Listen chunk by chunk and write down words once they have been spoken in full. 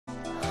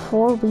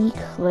4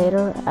 weeks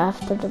later,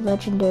 after the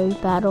legendary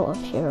battle of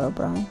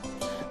Herobrine.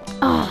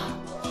 Ah,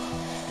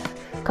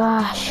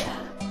 gosh.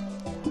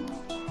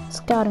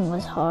 Scouting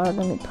was hard.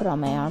 Let me put on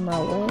my armor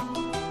away.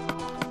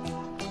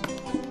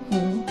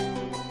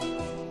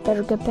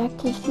 Better get back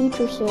to the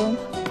future soon.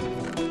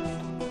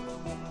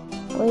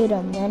 Wait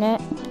a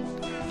minute.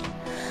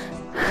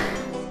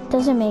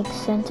 Doesn't make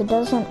sense. It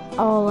doesn't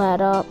all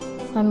add up.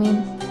 I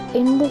mean,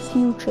 in the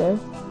future,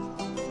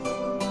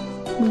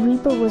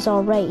 Reaper was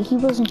alright. He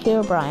wasn't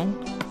Herobrine.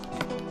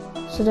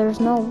 So there's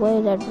no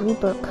way that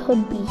Reaper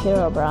could be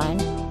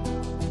Herobrine.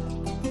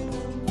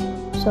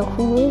 So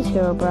who is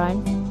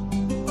Herobrine?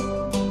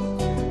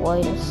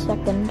 Wait a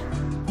second.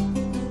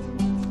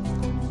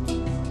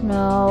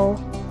 No.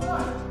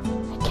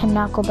 I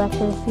cannot go back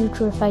to the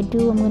future. If I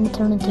do, I'm going to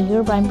turn into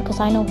Herobrine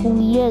because I know who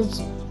he is.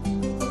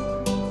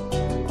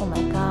 Oh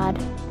my god.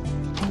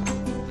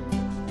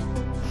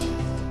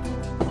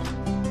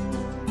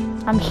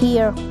 I'm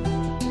here.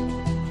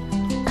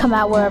 Come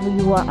out wherever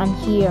you are. I'm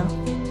here.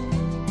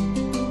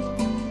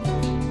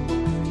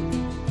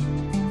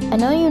 I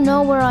know you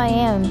know where I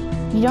am.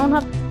 You don't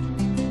have...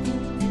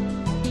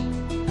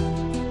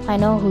 I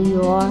know who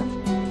you are.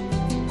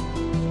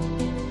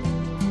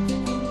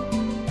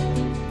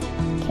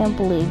 Can't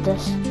believe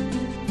this.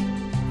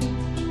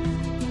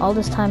 All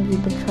this time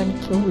you've been trying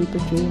to kill Reaper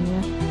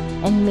Jr.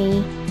 and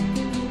me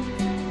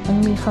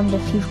from the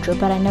future,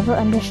 but I never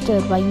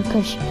understood why you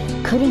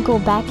couldn't go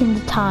back in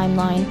the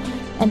timeline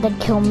and then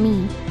kill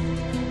me.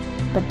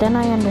 But then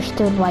I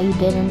understood why you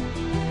didn't.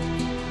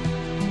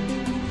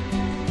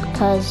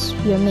 Because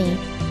you're me.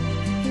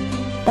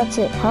 That's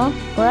it, huh?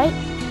 Right?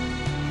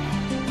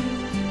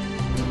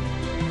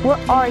 Where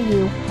are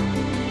you?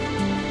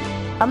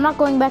 I'm not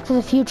going back to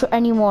the future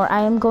anymore.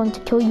 I am going to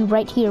kill you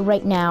right here,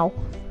 right now.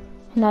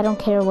 And I don't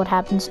care what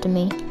happens to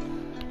me.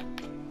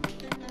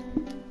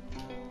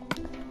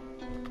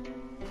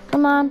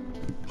 Come on.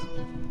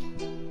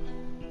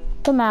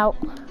 Come out.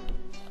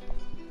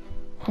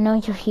 I know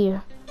you're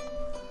here.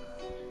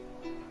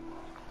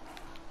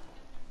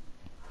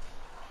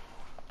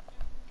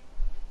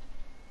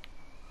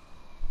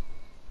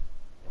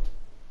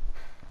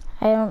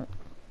 I don't...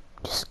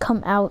 Just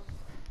come out.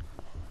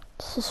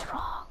 This is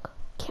wrong.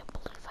 Can't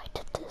believe I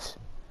did this.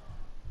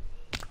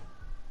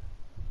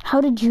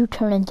 How did you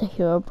turn into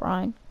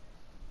Herobrine?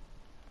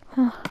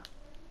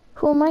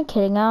 Who am I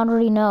kidding? I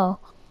already know.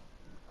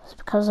 It's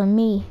because of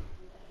me.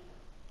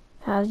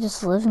 I was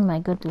just living my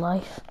good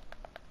life.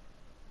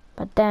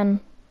 But then,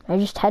 I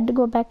just had to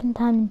go back in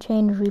time and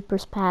change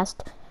Reaper's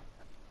past.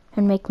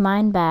 And make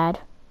mine bad.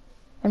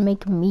 And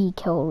make me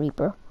kill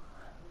Reaper.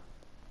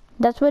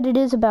 That's what it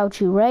is about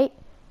you, right?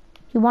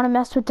 You want to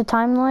mess with the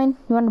timeline?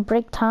 You want to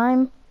break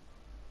time?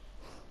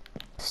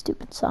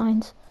 Stupid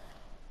signs.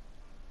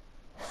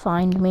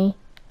 Find me.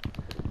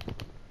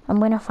 I'm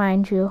gonna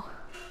find you.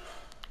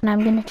 And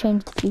I'm gonna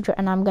change the future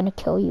and I'm gonna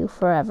kill you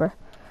forever.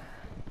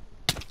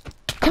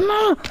 Come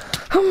on!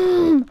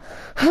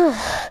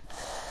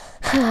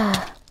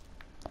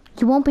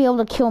 You won't be able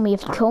to kill me.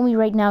 If you kill me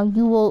right now,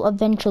 you will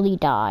eventually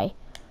die.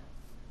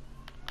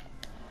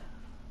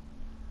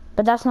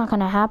 But that's not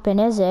gonna happen,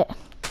 is it?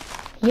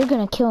 You're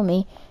gonna kill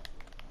me.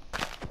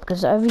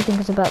 Because everything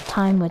is about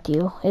time with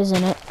you,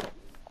 isn't it?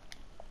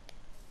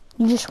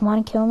 You just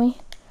want to kill me?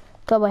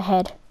 Go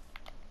ahead.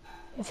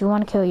 If you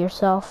want to kill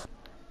yourself.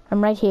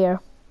 I'm right here.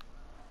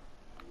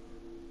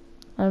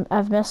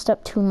 I've messed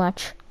up too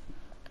much.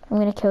 I'm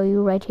gonna kill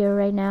you right here,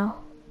 right now.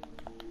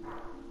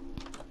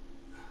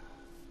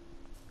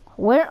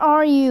 Where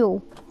are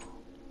you?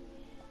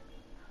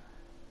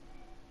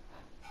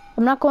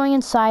 I'm not going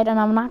inside and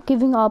I'm not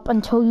giving up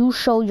until you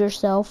show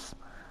yourself.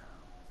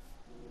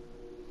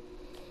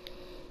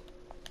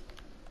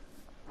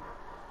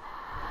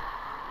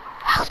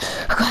 Oh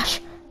gosh.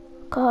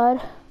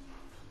 God.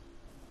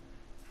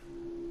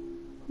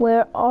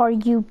 Where are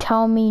you?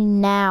 Tell me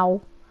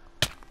now.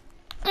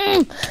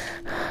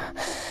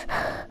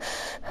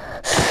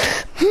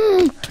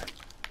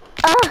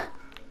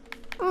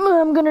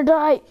 I'm gonna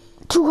die.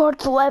 2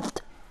 hearts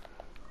left.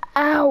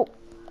 Ow.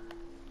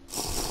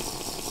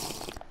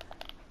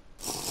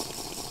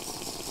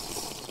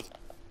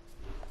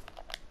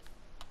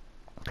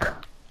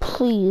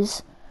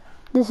 Please.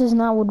 This is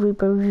not what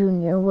Reaper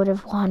Jr. would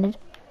have wanted.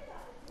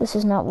 This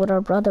is not what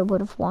our brother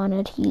would have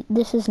wanted.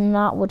 This is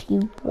not what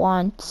he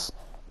wants.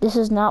 This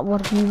is not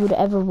what he would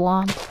ever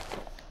want.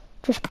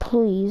 Just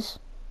please.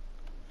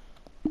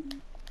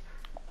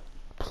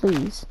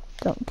 Please,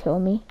 don't kill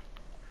me.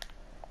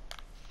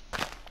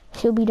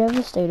 He'll be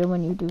devastated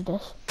when you do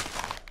this.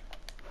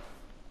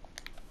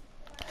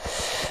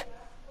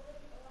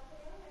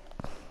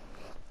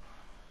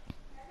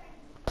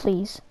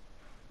 Please.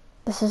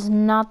 This is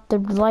not the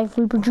life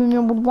Reaper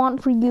Jr. would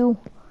want for you.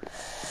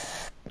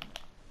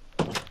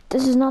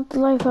 This is not the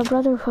life our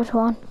brother would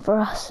want for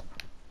us.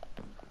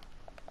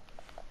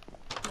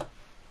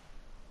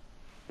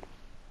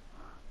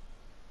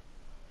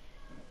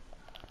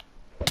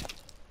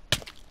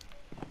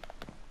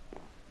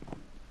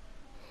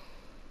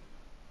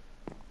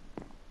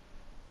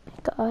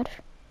 God.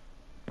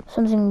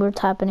 Something weird's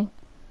happening.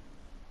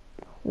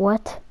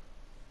 What?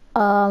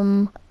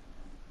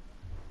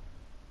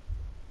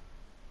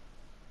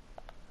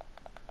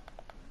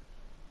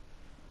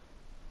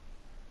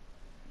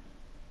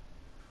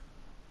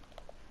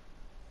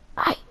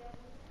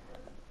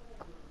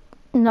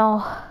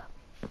 No.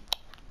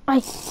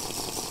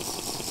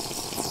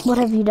 What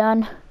have you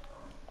done?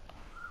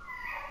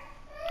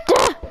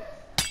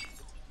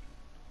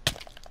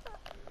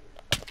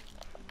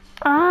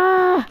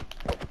 Ah!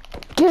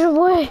 Get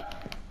away!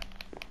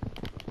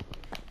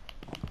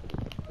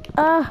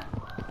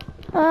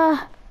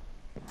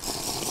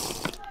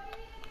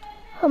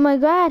 Oh my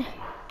god.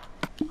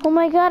 Oh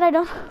my god,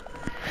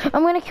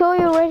 I'm gonna kill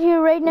you right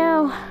here, right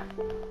now.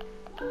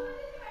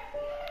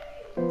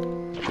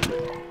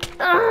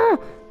 Ah!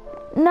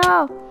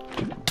 No!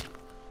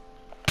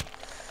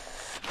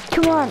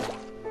 Come on.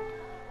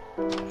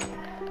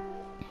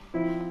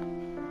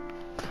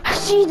 I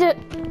see the...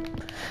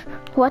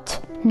 What?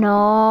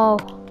 No.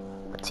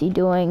 What's he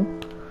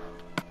doing?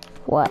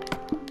 What?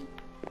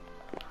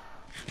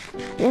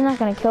 He's not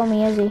gonna kill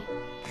me, is he?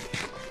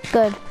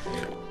 Good.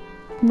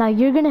 Now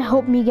you're gonna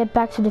help me get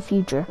back to the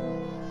future.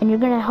 And you're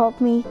gonna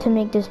help me to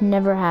make this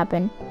never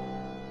happen.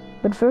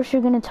 But first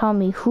you're gonna tell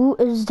me who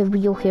is the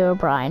real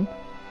Herobrine.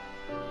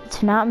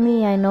 It's not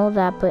me, I know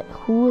that, but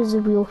who is the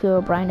real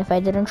Herobrine? If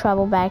I didn't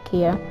travel back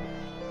here,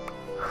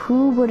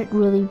 who would it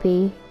really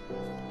be?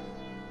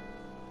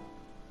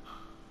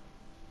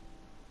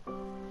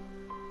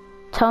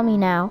 Tell me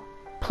now,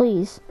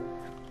 please.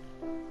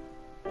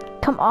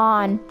 Come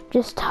on,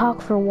 just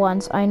talk for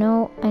once. I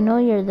know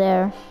you're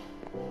there.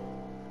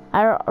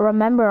 I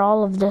remember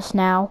all of this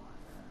now.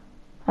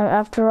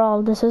 After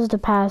all, this is the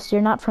past.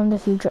 You're not from the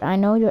future. I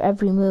know your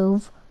every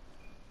move.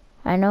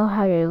 I know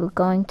how you're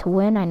going to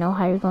win. I know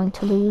how you're going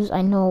to lose.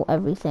 I know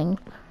everything.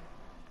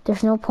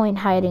 There's no point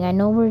hiding. I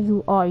know where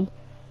you are,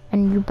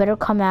 and you better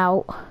come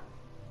out.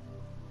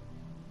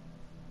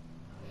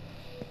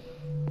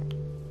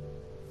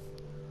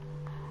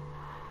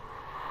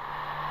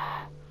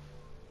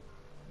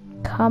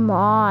 Come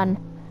on.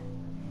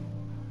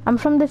 I'm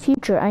from the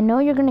future. I know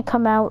you're gonna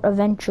come out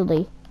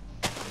eventually.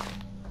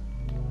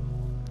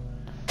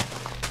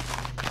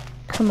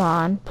 Come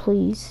on,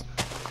 please.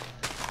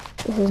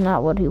 This is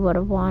not what he would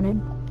have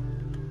wanted.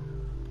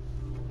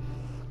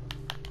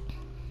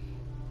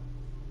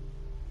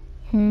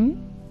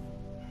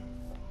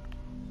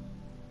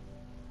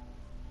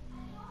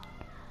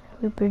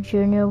 Reaper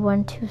Jr.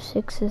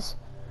 126 is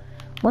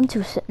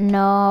 126.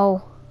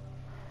 No.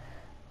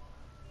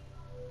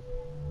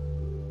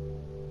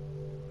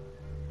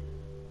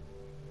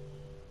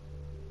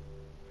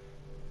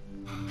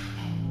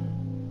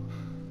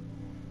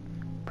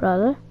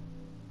 Brother?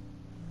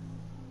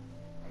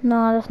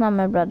 No, that's not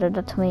my brother,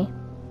 that's me.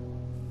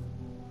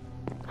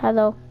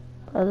 Hello,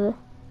 brother.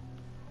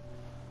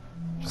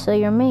 So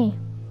you're me?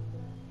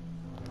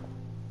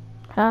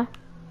 Huh?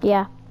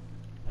 Yeah.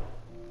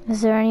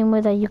 Is there any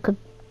way that you could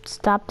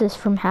stop this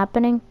from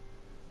happening?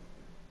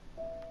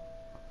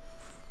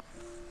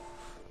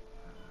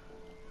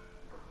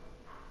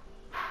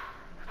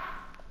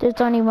 There's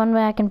only one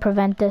way I can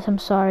prevent this, I'm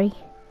sorry.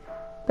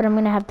 But I'm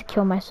gonna have to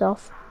kill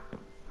myself.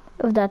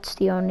 If that's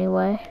the only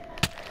way.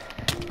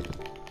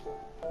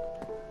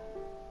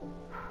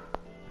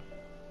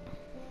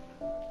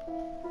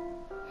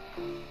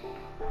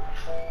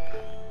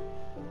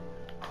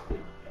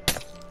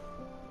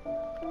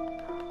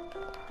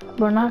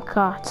 We're not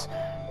gods.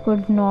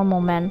 We're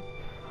normal men.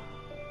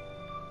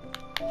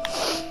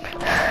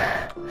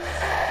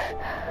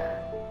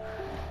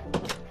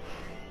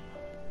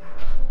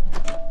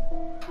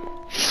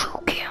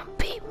 You can't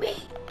beat me.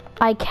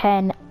 I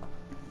can.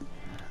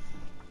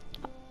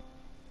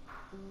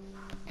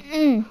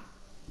 Then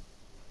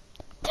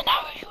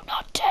how are you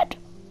not dead?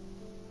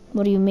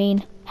 What do you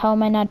mean? How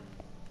am I not?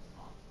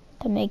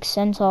 That makes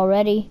sense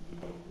already.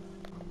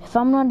 If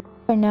I'm not dead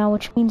right now,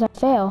 which means I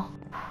fail.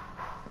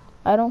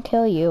 I don't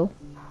kill you.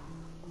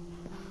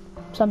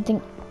 Something.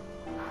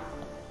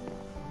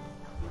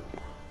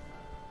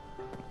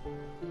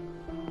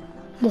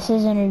 This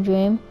isn't a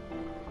dream.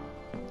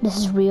 This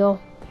is real.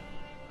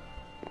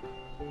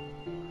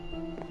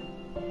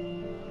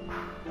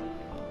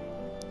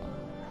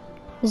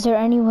 Is there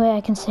any way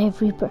I can save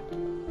Reaper?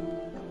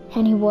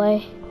 Any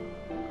way?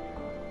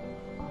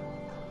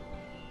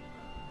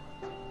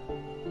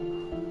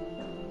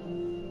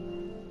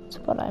 That's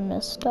what I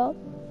messed up.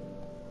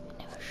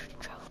 I never should have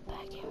traveled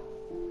back here.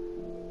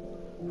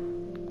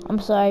 I'm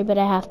sorry, but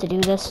I have to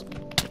do this.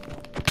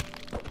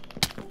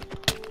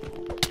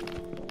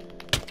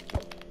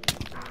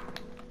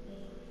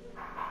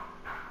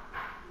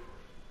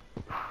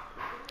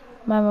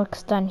 My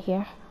work's done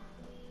here.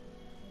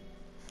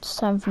 It's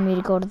time for me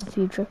to go to the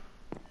future.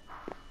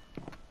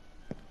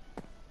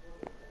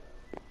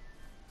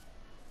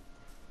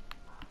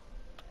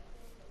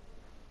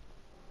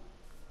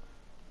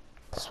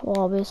 This will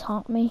always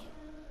haunt me.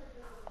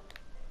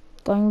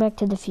 Going back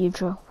to the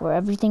future, where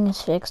everything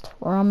is fixed,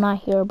 where I'm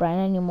not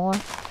Herobrine anymore,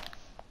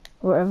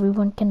 where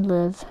everyone can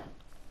live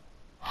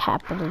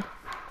happily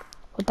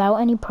without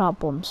any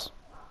problems.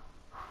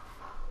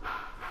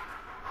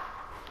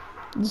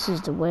 This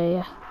is the way.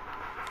 I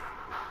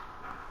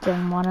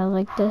didn't want it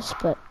like this,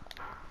 but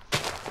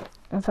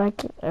if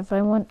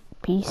I want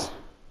peace,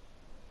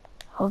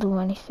 I'll do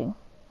anything.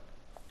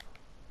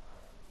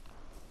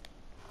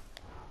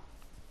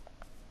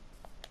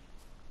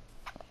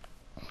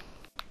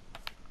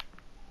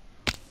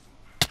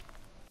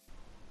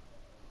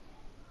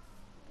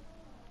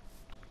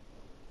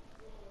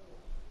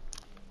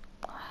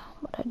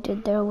 What I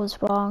did there was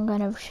wrong. I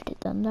never should have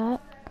done that.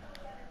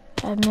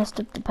 I've messed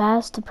up the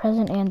past, the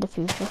present, and the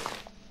future.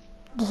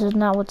 This is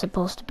not what's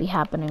supposed to be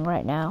happening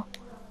right now.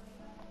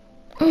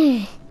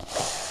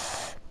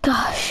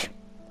 Gosh,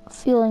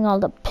 feeling all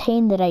the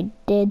pain that I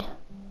did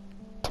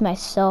to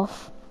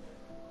myself.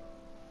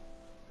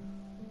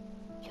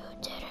 You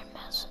didn't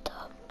mess it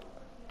up.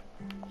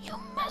 You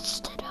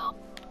messed it up.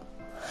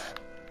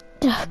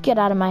 Get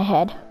out of my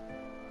head.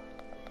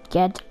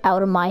 Get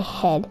out of my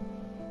head.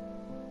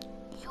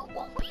 You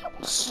won't be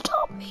able to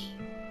stop me.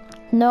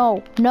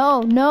 No,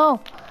 no, no.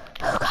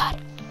 Oh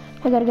God,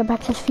 I gotta get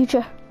back to the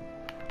future.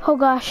 Oh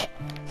gosh.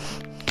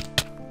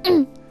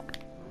 The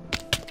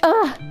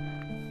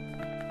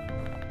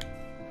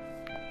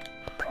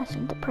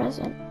present, the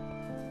present.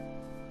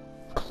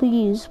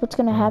 Please, what's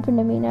gonna happen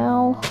to me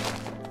now?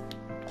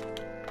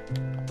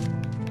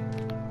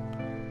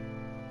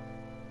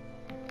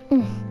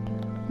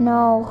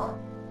 No.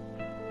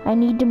 I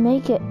need to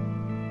make it.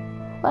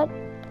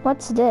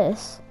 What's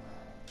this?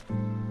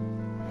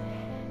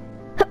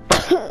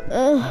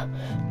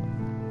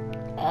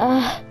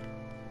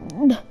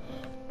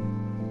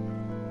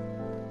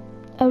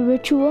 A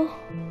ritual?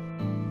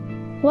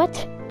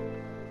 What?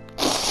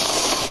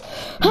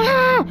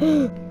 Ah!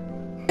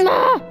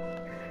 Ah!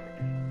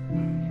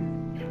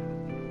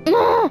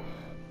 Ah!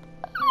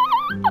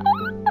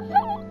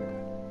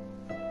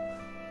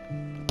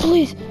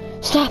 Please,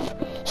 stop,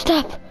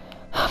 stop.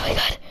 Oh my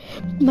God,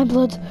 my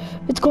blood,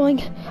 it's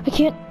going. I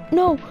can't,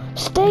 no,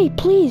 stay,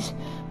 please.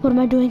 What am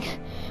I doing?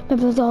 My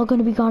blood's all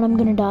gonna be gone, I'm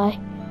gonna die.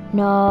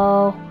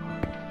 No.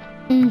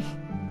 I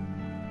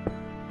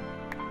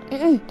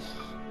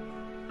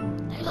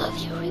love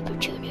you, Reaper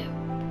Jr.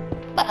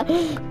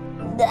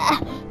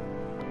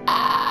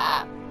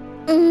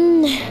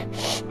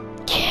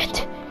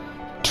 Can't.